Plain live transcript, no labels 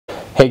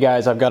Hey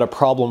guys, I've got a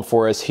problem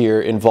for us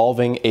here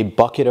involving a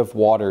bucket of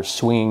water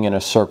swinging in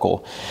a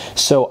circle.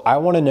 So I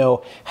want to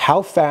know,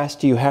 how fast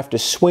do you have to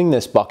swing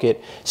this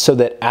bucket so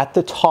that at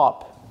the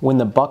top, when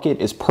the bucket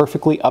is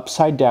perfectly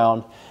upside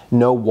down,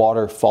 no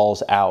water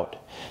falls out?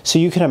 So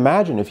you can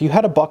imagine if you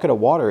had a bucket of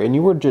water and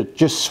you were to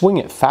just swing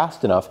it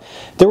fast enough,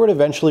 there would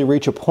eventually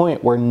reach a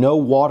point where no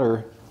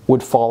water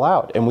would fall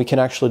out, and we can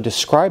actually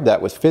describe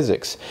that with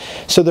physics.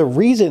 So the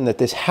reason that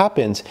this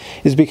happens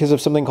is because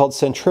of something called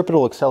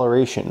centripetal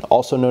acceleration,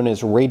 also known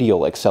as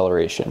radial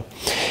acceleration.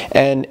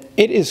 And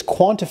it is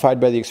quantified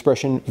by the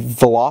expression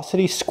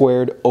velocity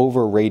squared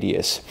over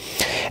radius.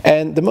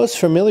 And the most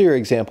familiar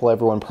example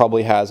everyone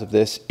probably has of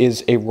this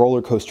is a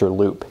roller coaster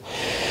loop.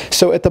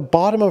 So at the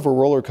bottom of a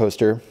roller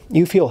coaster,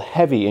 you feel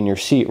heavy in your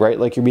seat, right?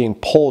 Like you're being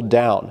pulled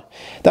down.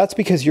 That's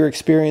because you're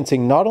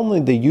experiencing not only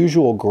the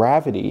usual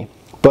gravity,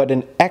 but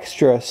an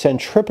extra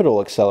centripetal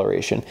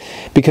acceleration,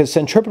 because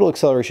centripetal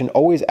acceleration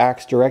always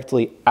acts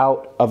directly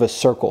out of a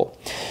circle.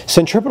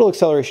 Centripetal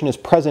acceleration is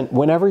present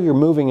whenever you're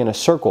moving in a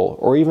circle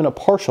or even a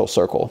partial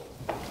circle.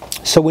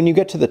 So when you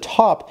get to the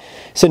top,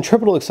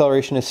 centripetal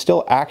acceleration is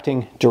still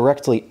acting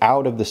directly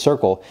out of the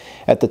circle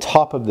at the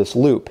top of this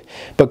loop,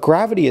 but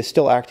gravity is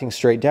still acting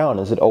straight down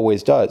as it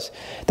always does.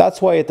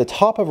 That's why at the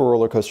top of a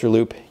roller coaster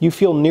loop, you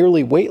feel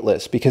nearly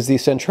weightless, because the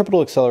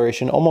centripetal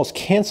acceleration almost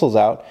cancels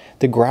out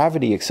the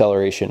gravity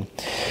acceleration.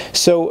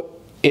 So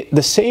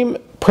the same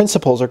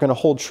principles are going to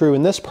hold true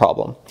in this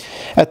problem.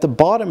 At the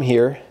bottom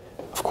here,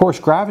 of course,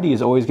 gravity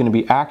is always going to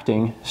be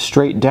acting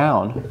straight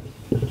down.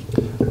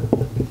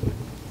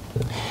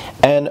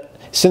 And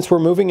since we're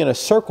moving in a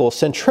circle,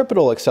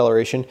 centripetal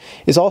acceleration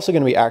is also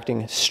going to be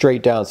acting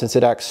straight down, since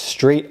it acts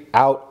straight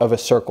out of a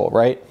circle,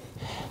 right?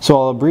 So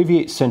I'll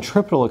abbreviate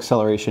centripetal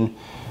acceleration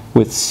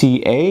with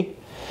CA,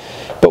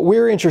 but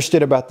we're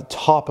interested about the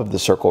top of the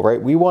circle, right?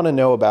 We want to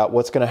know about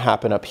what's going to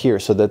happen up here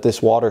so that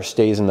this water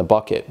stays in the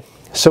bucket.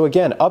 So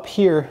again, up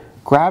here,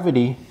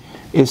 gravity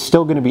is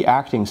still going to be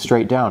acting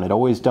straight down. It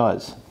always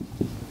does.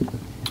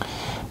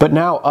 But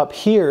now up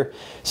here,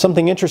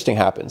 something interesting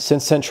happens.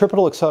 Since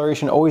centripetal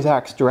acceleration always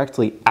acts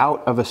directly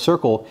out of a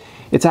circle,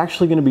 it's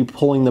actually going to be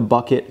pulling the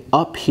bucket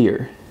up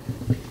here.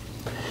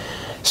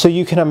 So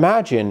you can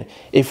imagine,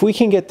 if we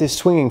can get this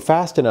swinging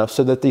fast enough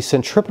so that the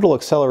centripetal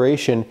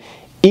acceleration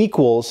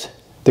equals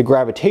the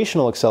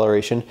gravitational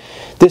acceleration,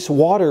 this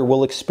water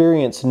will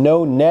experience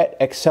no net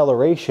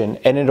acceleration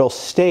and it'll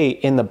stay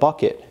in the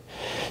bucket.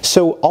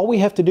 So all we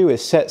have to do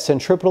is set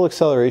centripetal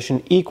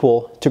acceleration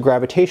equal to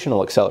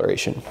gravitational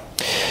acceleration.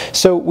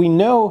 So we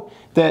know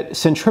that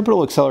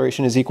centripetal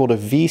acceleration is equal to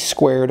v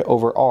squared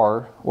over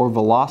r, or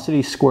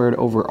velocity squared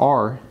over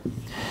r,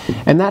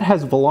 and that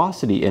has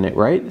velocity in it,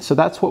 right? So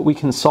that's what we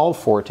can solve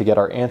for to get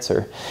our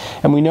answer.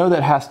 And we know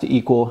that has to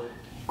equal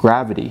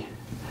gravity,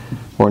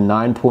 or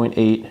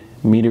 9.8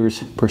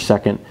 meters per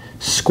second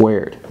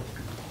squared.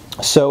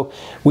 So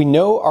we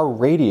know our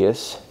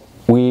radius.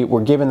 We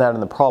were given that in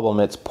the problem,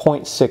 it's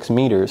 0.6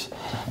 meters.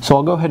 So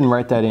I'll go ahead and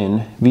write that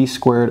in. V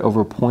squared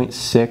over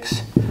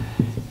 0.6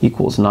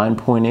 equals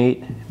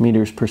 9.8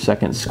 meters per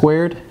second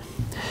squared.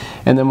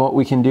 And then what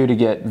we can do to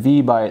get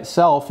V by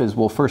itself is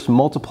we'll first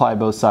multiply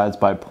both sides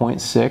by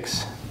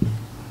 0.6.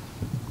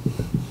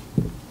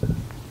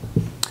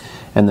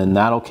 And then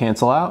that'll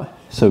cancel out.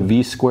 So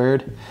V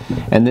squared,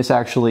 and this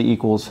actually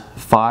equals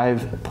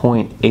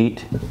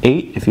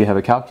 5.88 if you have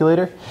a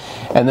calculator.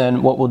 And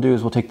then what we'll do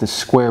is we'll take the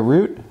square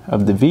root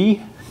of the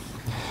V,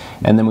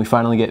 and then we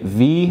finally get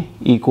V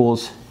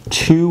equals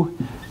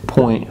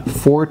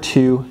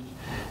 2.42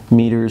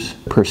 meters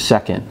per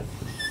second.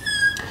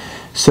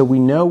 So we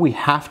know we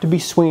have to be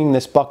swinging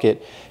this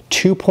bucket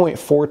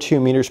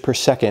 2.42 meters per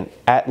second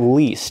at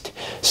least,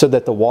 so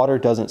that the water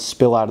doesn't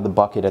spill out of the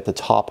bucket at the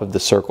top of the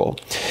circle.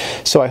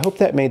 So I hope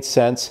that made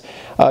sense.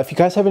 If you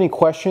guys have any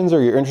questions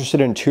or you're interested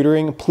in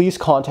tutoring, please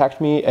contact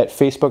me at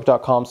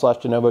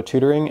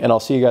facebook.com/DenovoTutoring, and I'll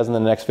see you guys in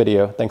the next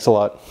video. Thanks a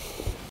lot.